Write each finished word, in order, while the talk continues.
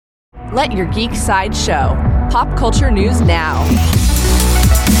Let your geek side show. Pop culture news now.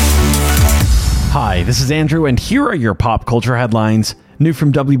 Hi, this is Andrew, and here are your pop culture headlines. New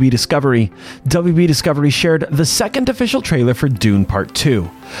from WB Discovery. WB Discovery shared the second official trailer for Dune Part 2.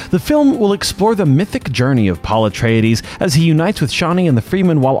 The film will explore the mythic journey of Paul Atreides as he unites with Shani and the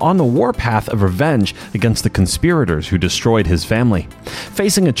Freeman while on the warpath of revenge against the conspirators who destroyed his family.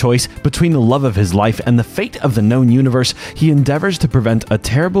 Facing a choice between the love of his life and the fate of the known universe, he endeavors to prevent a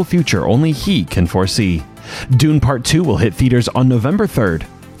terrible future only he can foresee. Dune Part 2 will hit theaters on November 3rd.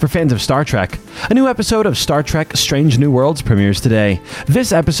 For fans of Star Trek, a new episode of Star Trek Strange New Worlds premieres today.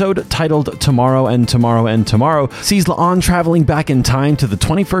 This episode, titled Tomorrow and Tomorrow and Tomorrow, sees La'an traveling back in time to the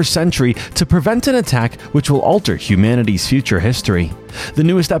 21st century to prevent an attack which will alter humanity's future history. The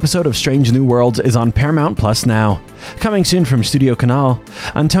newest episode of Strange New Worlds is on Paramount Plus now. Coming soon from Studio Canal,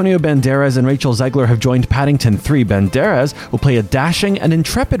 Antonio Banderas and Rachel Zegler have joined Paddington 3. Banderas will play a dashing and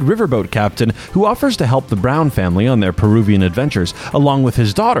intrepid riverboat captain who offers to help the Brown family on their Peruvian adventures, along with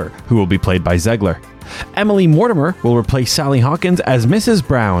his daughter, who will be played by Zegler. Emily Mortimer will replace Sally Hawkins as Mrs.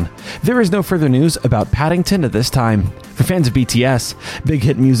 Brown. There is no further news about Paddington at this time. For fans of BTS, Big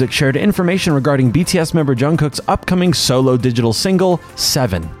Hit Music shared information regarding BTS member Jungkook's upcoming solo digital single,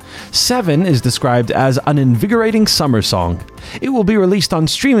 7. 7 is described as an invigorating summer song. It will be released on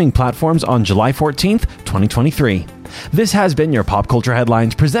streaming platforms on July 14th, 2023. This has been your Pop Culture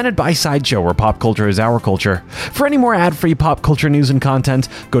Headlines presented by Sideshow, where pop culture is our culture. For any more ad-free pop culture news and content,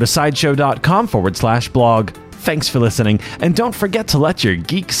 go to sideshow.com/blog. Thanks for listening, and don't forget to let your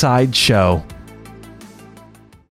geek side show.